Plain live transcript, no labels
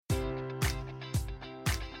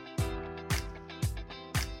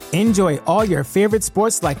Enjoy all your favorite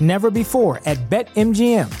sports like never before at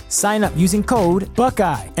BetMGM. Sign up using code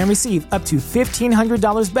Buckeye and receive up to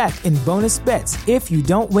 $1,500 back in bonus bets if you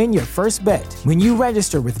don't win your first bet. When you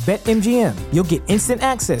register with BetMGM, you'll get instant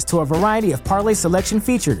access to a variety of parlay selection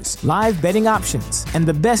features, live betting options, and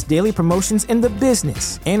the best daily promotions in the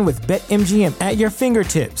business. And with BetMGM at your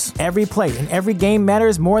fingertips, every play and every game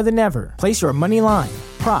matters more than ever. Place your money line,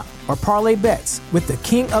 prop, or parlay bets with the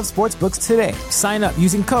king of sportsbooks today. Sign up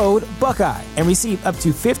using code Buckeye and receive up to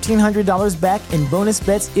 $1,500 back in bonus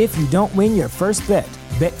bets if you don't win your first bet.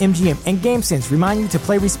 BetMGM and GameSense remind you to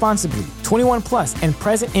play responsibly. 21 plus and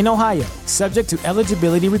present in Ohio, subject to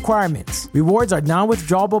eligibility requirements. Rewards are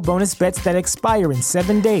non-withdrawable bonus bets that expire in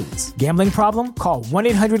 7 days. Gambling problem? Call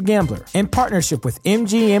 1-800-GAMBLER. In partnership with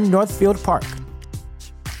MGM Northfield Park.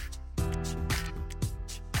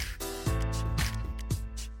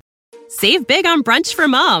 Save big on brunch for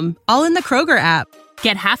mom, all in the Kroger app.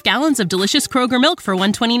 Get half gallons of delicious Kroger milk for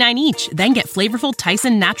 $1.29 each. Then get flavorful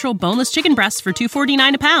Tyson natural boneless chicken breasts for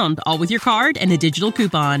 $2.49 a pound, all with your card and a digital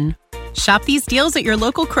coupon. Shop these deals at your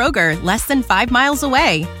local Kroger, less than 5 miles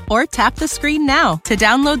away. Or tap the screen now to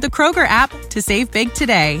download the Kroger app to save big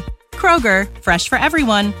today. Kroger, fresh for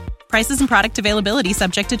everyone. Prices and product availability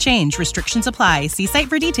subject to change. Restrictions apply. See site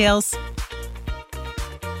for details.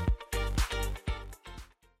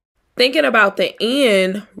 Thinking about the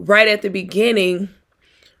end right at the beginning,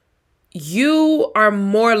 you are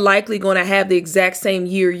more likely going to have the exact same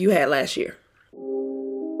year you had last year.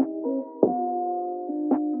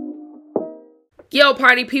 Yo,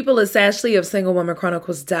 party people, it's Ashley of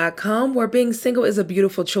SingleWomanChronicles.com, where being single is a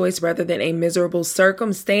beautiful choice rather than a miserable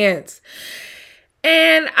circumstance.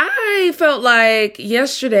 And I felt like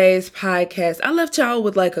yesterday's podcast, I left y'all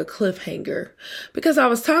with like a cliffhanger because I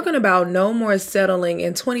was talking about no more settling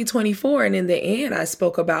in 2024. And in the end, I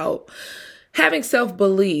spoke about having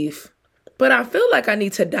self-belief. But I feel like I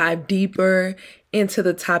need to dive deeper into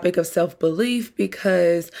the topic of self-belief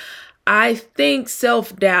because I think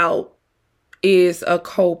self-doubt is a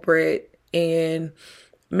culprit and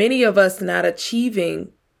many of us not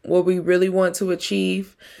achieving what we really want to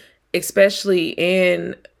achieve, especially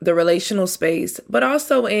in the relational space, but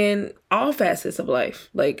also in all facets of life,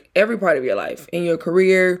 like every part of your life, in your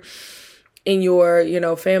career, in your,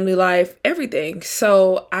 family life, everything.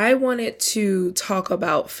 So I wanted to talk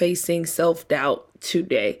about facing self-doubt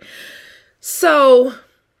today. So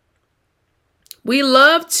we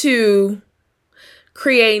love to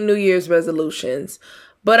create New Year's resolutions,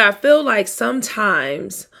 but I feel like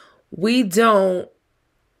sometimes we don't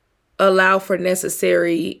allow for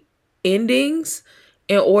necessary endings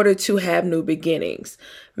in order to have new beginnings.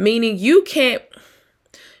 Meaning you cannot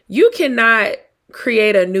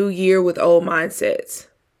create a new year with old mindsets,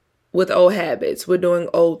 with old habits, with doing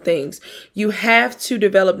old things. You have to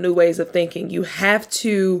develop new ways of thinking. You have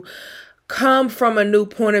to come from a new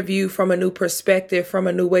point of view, from a new perspective, from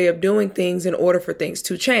a new way of doing things in order for things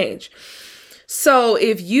to change. So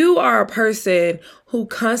if you are a person who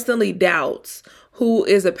constantly doubts, who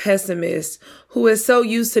is a pessimist, who is so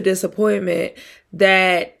used to disappointment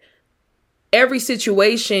that every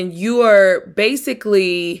situation you are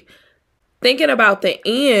basically thinking about the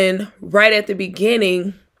end right at the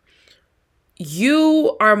beginning,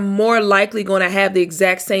 you are more likely going to have the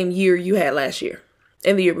exact same year you had last year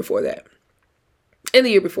and the year before that. And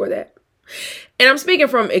the year before that. And I'm speaking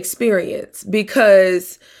from experience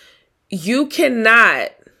because you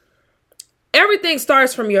cannot, everything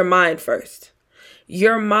starts from your mind first.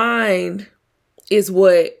 Your mind is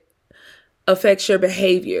what affects your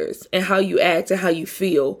behaviors and how you act and how you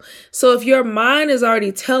feel. So if your mind is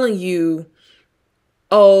already telling you,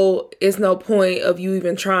 oh, it's no point of you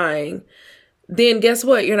even trying, then guess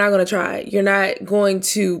what? You're not going to try. You're not going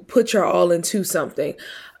to put your all into something.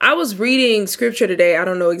 I was reading scripture today. I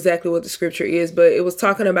don't know exactly what the scripture is, but it was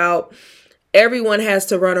talking about everyone has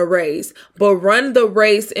to run a race, but run the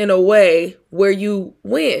race in a way where you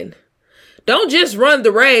win. Don't just run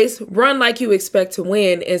the race, run like you expect to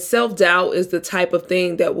win. And self-doubt is the type of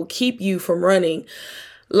thing that will keep you from running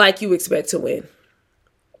like you expect to win.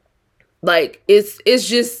 Like it's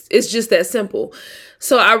just that simple.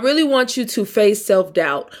 So I really want you to face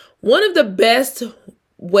self-doubt. One of the best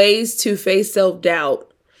ways to face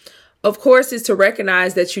self-doubt, of course, is to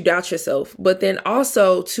recognize that you doubt yourself, but then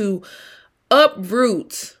also to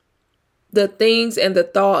uproot the things and the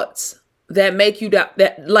thoughts that make you doubt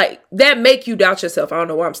that make you doubt yourself. I don't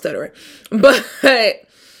know why I'm stuttering. But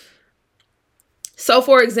so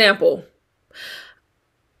for example,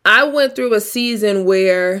 I went through a season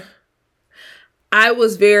where I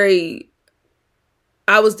was very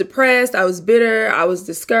I was depressed, I was bitter, I was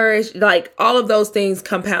discouraged, like all of those things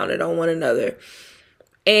compounded on one another.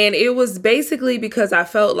 And it was basically because I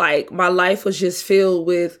felt like my life was just filled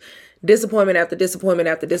with disappointment after disappointment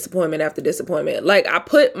after disappointment after disappointment. Like I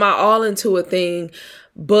put my all into a thing,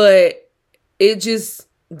 but it just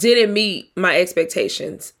didn't meet my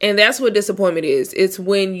expectations. And that's what disappointment is. It's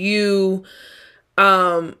when you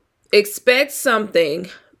expect something,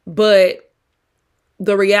 but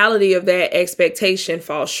the reality of that expectation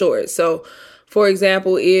falls short. So, for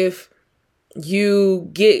example, if you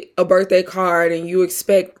get a birthday card and you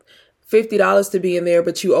expect $50 to be in there,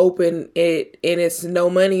 but you open it and it's no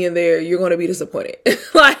money in there, you're going to be disappointed.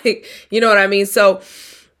 Like, you know what I mean? So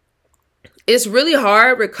it's really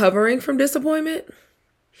hard recovering from disappointment.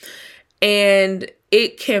 And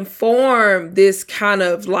it can form this kind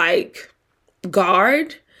of like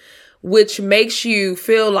guard, which makes you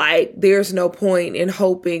feel like there's no point in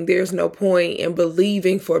hoping, there's no point in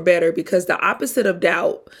believing for better, because the opposite of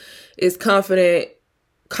doubt is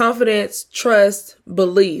confidence, trust,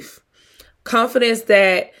 belief. Confidence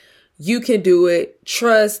that you can do it,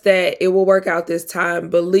 trust that it will work out this time,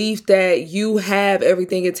 belief that you have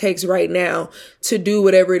everything it takes right now to do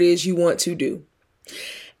whatever it is you want to do.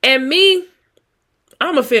 And me,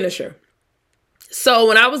 I'm a finisher. So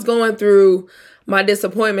when I was going through my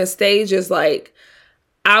disappointment stages, like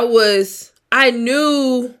I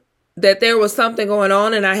knew that there was something going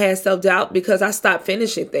on and I had self-doubt because I stopped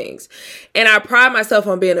finishing things. And I pride myself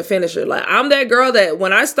on being a finisher. Like I'm that girl that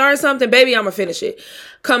when I start something, baby, I'm gonna finish it.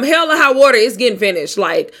 Come hell or high water, it's getting finished.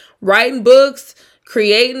 Like writing books,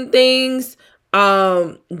 creating things,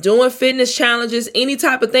 doing fitness challenges, any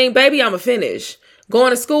type of thing, baby, I'm gonna finish.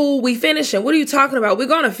 Going to school, we finishing. What are you talking about? We're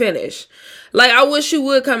gonna finish. Like, I wish you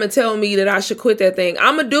would come and tell me that I should quit that thing.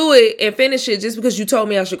 I'm going to do it and finish it just because you told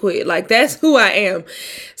me I should quit. Like, that's who I am.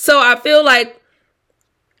 So I feel like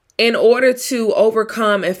in order to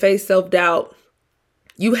overcome and face self-doubt,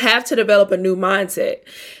 you have to develop a new mindset.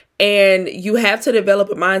 And you have to develop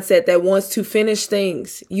a mindset that wants to finish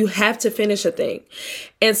things. You have to finish a thing.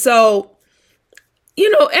 And so,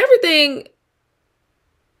 everything,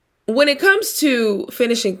 when it comes to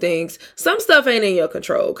finishing things, some stuff ain't in your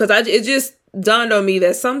control. Because it just dawned on me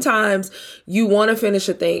that sometimes you want to finish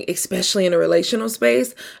a thing, especially in a relational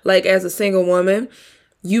space. Like as a single woman,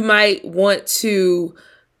 you might want to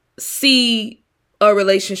see a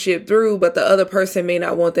relationship through, but the other person may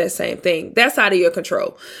not want that same thing. That's out of your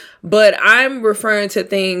control. But I'm referring to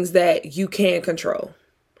things that you can control.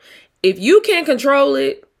 If you can control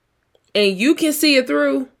it and you can see it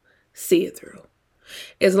through, see it through.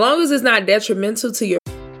 As long as it's not detrimental to your.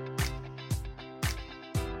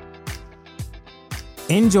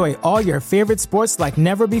 Enjoy all your favorite sports like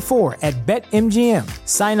never before at BetMGM.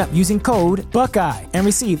 Sign up using code Buckeye and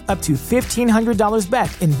receive up to $1,500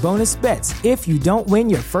 back in bonus bets if you don't win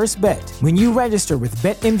your first bet. When you register with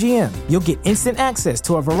BetMGM, you'll get instant access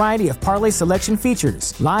to a variety of parlay selection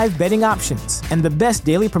features, live betting options, and the best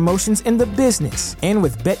daily promotions in the business. And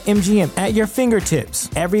with BetMGM at your fingertips,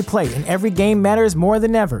 every play and every game matters more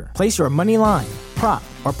than ever. Place your money line, prop,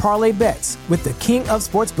 or parlay bets with the king of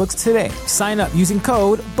sportsbooks today. Sign up using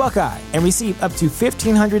code Buckeye and receive up to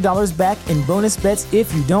 $1,500 back in bonus bets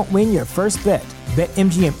if you don't win your first bet.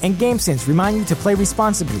 BetMGM and GameSense remind you to play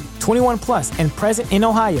responsibly. 21 plus and present in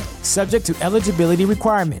Ohio, subject to eligibility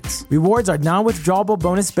requirements. Rewards are non-withdrawable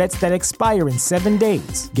bonus bets that expire in 7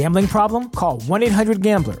 days. Gambling problem? Call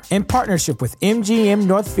 1-800-GAMBLER. In partnership with MGM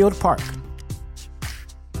Northfield Park.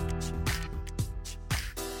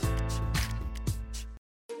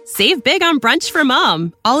 Save big on brunch for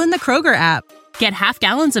mom, all in the Kroger app. Get half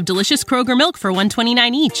gallons of delicious Kroger milk for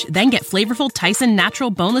 $1.29 each. Then get flavorful Tyson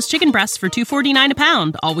natural boneless chicken breasts for $2.49 a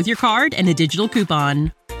pound, all with your card and a digital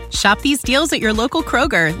coupon. Shop these deals at your local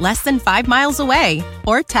Kroger, less than 5 miles away.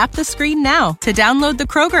 Or tap the screen now to download the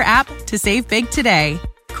Kroger app to save big today.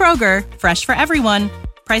 Kroger, fresh for everyone.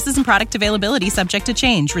 Prices and product availability subject to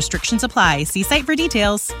change. Restrictions apply. See site for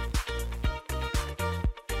details.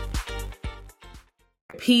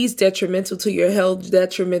 Peace, detrimental to your health,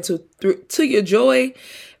 detrimental to your joy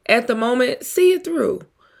at the moment, see it through.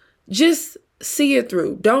 Just see it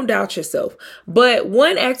through. Don't doubt yourself. But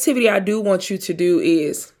one activity I do want you to do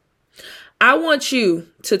is I want you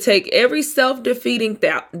to take every self-defeating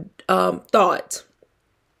thought.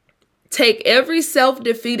 Take every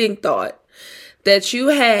self-defeating thought that you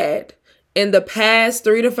had in the past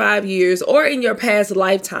 3 to 5 years or in your past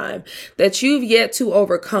lifetime that you've yet to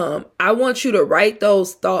overcome. I want you to write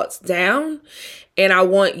those thoughts down and I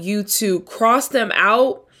want you to cross them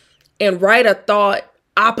out and write a thought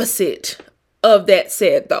opposite of that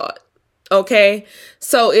said thought. Okay.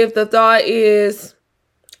 So if the thought is,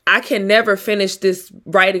 I can never finish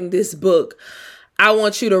writing this book. I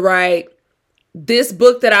want you to write, this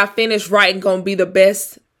book that I finished writing gonna be the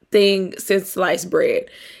best thing since sliced bread.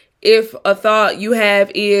 If a thought you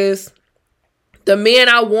have is, the men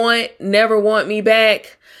I want never want me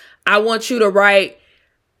back, I want you to write,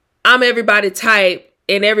 I'm everybody type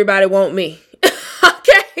and everybody want me.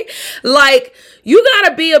 Okay? Like, you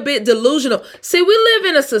gotta be a bit delusional. See, we live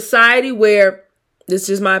in a society where, this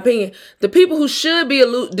is my opinion, the people who should be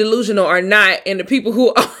delusional are not, and the people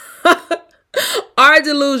who are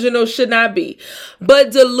delusional should not be.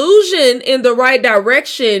 But delusion in the right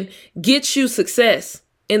direction gets you success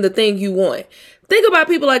in the thing you want. Think about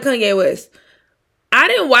people like Kanye West. I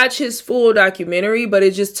didn't watch his full documentary, but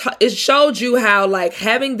it showed you how, like,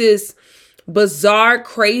 having this bizarre,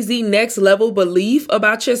 crazy, next level belief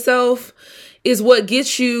about yourself is what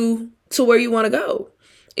gets you to where you want to go.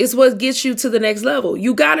 It's what gets you to the next level.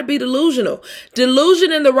 You got to be delusional.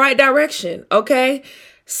 Delusion in the right direction, okay?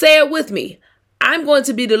 Say it with me. I'm going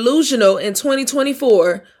to be delusional in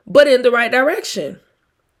 2024, but in the right direction.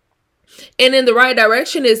 And in the right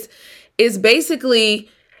direction is basically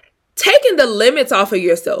taking the limits off of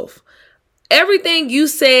yourself. Everything you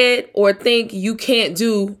said or think you can't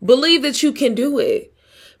do, believe that you can do it.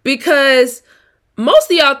 Because most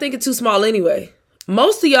of y'all think it's too small anyway.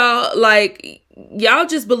 Most of y'all, like, y'all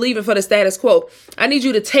just believing for the status quo. I need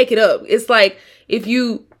you to take it up. It's like, if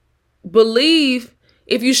you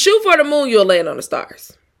shoot for the moon, you'll land on the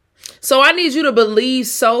stars. So I need you to believe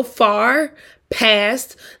so far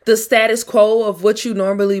past the status quo of what you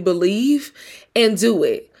normally believe and do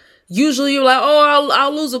it. Usually you're like, oh,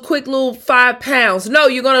 I'll lose a quick little 5 pounds. No,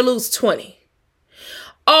 you're going to lose 20.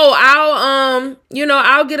 Oh, I'll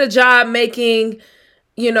get a job making,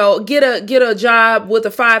 get a job with a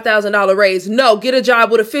 $5,000 raise. No, get a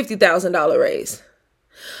job with a $50,000 raise.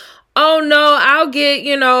 Oh no, I'll get,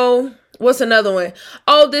 what's another one?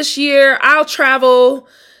 Oh, this year I'll travel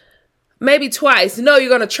maybe twice. No, you're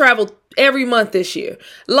going to travel every month this year.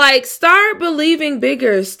 Like, start believing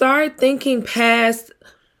bigger. Start thinking past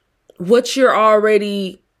what you're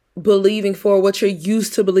already believing for, what you're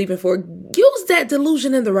used to believing for. Use that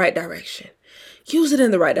delusion in the right direction. Use it in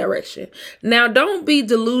the right direction. Now, don't be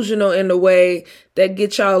delusional in the way that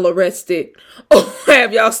get y'all arrested or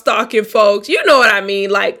have y'all stalking folks. You know what I mean?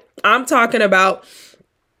 Like, I'm talking about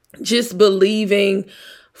just believing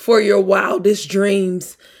for your wildest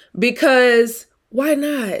dreams, because why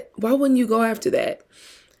not? Why wouldn't you go after that?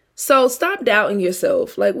 So stop doubting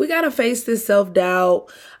yourself. Like, we got to face this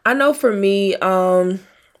self-doubt. I know for me, I've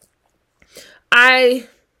had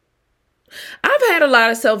a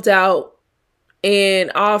lot of self-doubt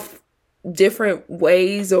in off different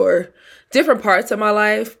ways or different parts of my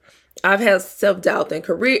life. I've had self-doubt in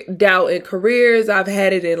careers. I've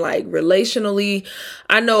had it in, like, relationally.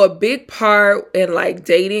 I know a big part in, like,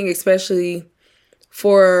 dating, especially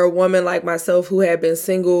for a woman like myself who had been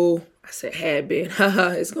single. I said had been.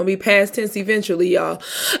 It's going to be past tense eventually, y'all.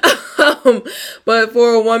 But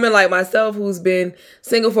for a woman like myself who's been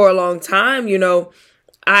single for a long time,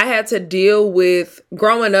 I had to deal with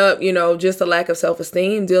growing up, just a lack of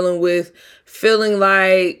self-esteem, dealing with feeling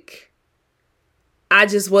like I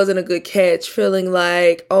just wasn't a good catch, feeling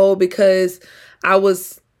like, oh, because I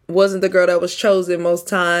wasn't the girl that was chosen most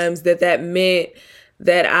times, that meant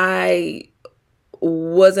that I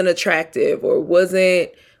wasn't attractive or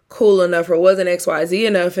wasn't cool enough or wasn't XYZ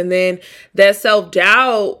enough. And then that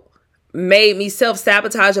self-doubt made me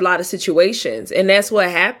self-sabotage a lot of situations. And that's what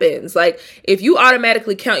happens. Like, if you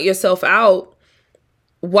automatically count yourself out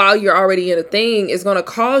while you're already in a thing, it's going to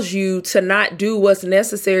cause you to not do what's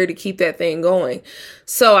necessary to keep that thing going.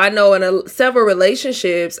 So I know in several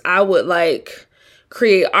relationships, I would like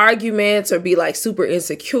create arguments or be like super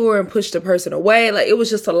insecure and push the person away. Like, it was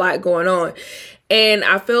just a lot going on. And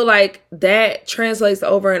I feel like that translates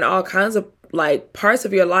over in all kinds of like parts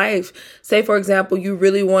of your life. Say, for example, you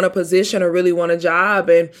really want a position or really want a job,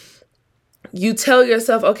 and you tell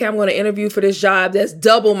yourself, okay, I'm going to interview for this job that's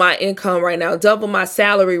double my income right now, double my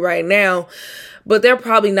salary right now, but they're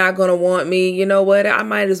probably not going to want me. You know what? I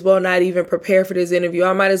might as well not even prepare for this interview.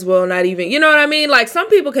 I might as well not even, you know what I mean? Like, some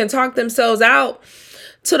people can talk themselves out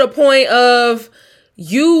to the point of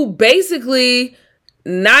you basically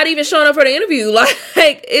not even showing up for the interview. Like,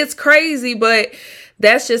 it's crazy, but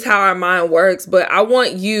that's just how our mind works. But I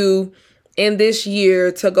want you in this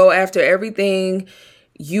year to go after everything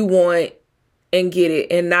you want and get it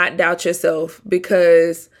and not doubt yourself,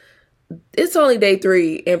 because it's only day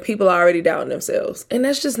 3 and people are already doubting themselves. And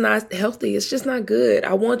that's just not healthy. It's just not good.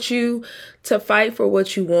 I want you to fight for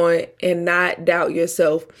what you want and not doubt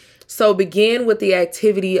yourself. So begin with the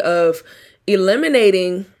activity of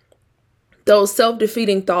eliminating those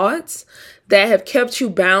self-defeating thoughts that have kept you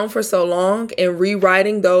bound for so long and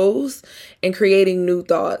rewriting those and creating new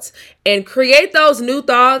thoughts. And create those new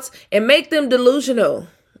thoughts and make them delusional.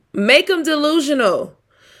 Make them delusional.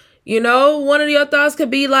 You know, one of your thoughts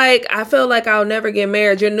could be like, I feel like I'll never get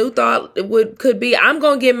married. Your new thought could be, I'm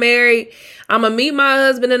going to get married. I'm going to meet my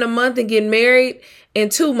husband in a month and get married in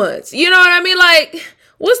 2 months. You know what I mean? Like,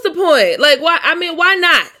 what's the point? Like, why? I mean, why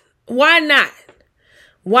not? Why not?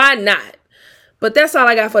 Why not? But that's all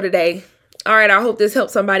I got for today. All right, I hope this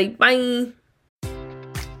helps somebody. Bye.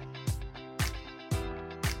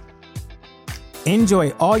 Enjoy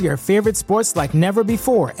all your favorite sports like never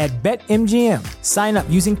before at BetMGM. Sign up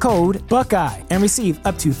using code Buckeye and receive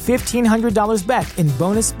up to $1,500 back in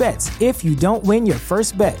bonus bets if you don't win your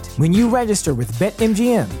first bet. When you register with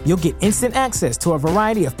BetMGM, you'll get instant access to a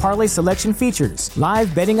variety of parlay selection features,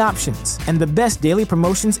 live betting options, and the best daily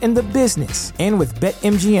promotions in the business. And with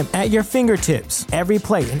BetMGM at your fingertips, every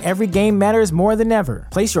play and every game matters more than ever.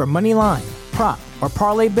 Place your money line, prop, or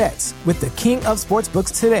parlay bets with the king of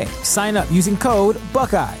sportsbooks today. Sign up using code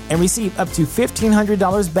Buckeye and receive up to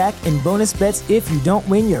 $1,500 back in bonus bets if you don't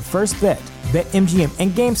win your first bet. BetMGM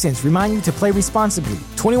and GameSense remind you to play responsibly.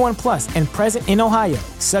 21 plus and present in Ohio,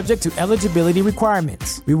 subject to eligibility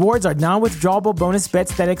requirements. Rewards are non-withdrawable bonus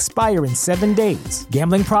bets that expire in 7 days.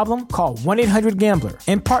 Gambling problem? Call 1-800-GAMBLER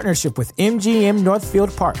in partnership with MGM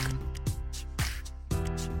Northfield Park.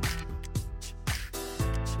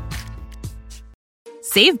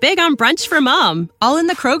 Save big on brunch for mom, all in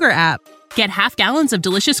the Kroger app. Get half gallons of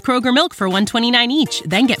delicious Kroger milk for $1.29 each.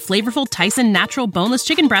 Then get flavorful Tyson natural boneless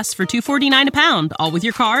chicken breasts for $2.49 a pound, all with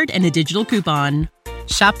your card and a digital coupon.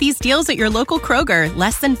 Shop these deals at your local Kroger,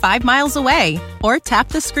 less than 5 miles away. Or tap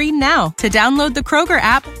the screen now to download the Kroger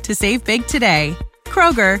app to save big today.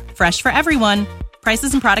 Kroger, fresh for everyone.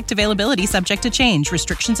 Prices and product availability subject to change.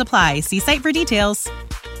 Restrictions apply. See site for details.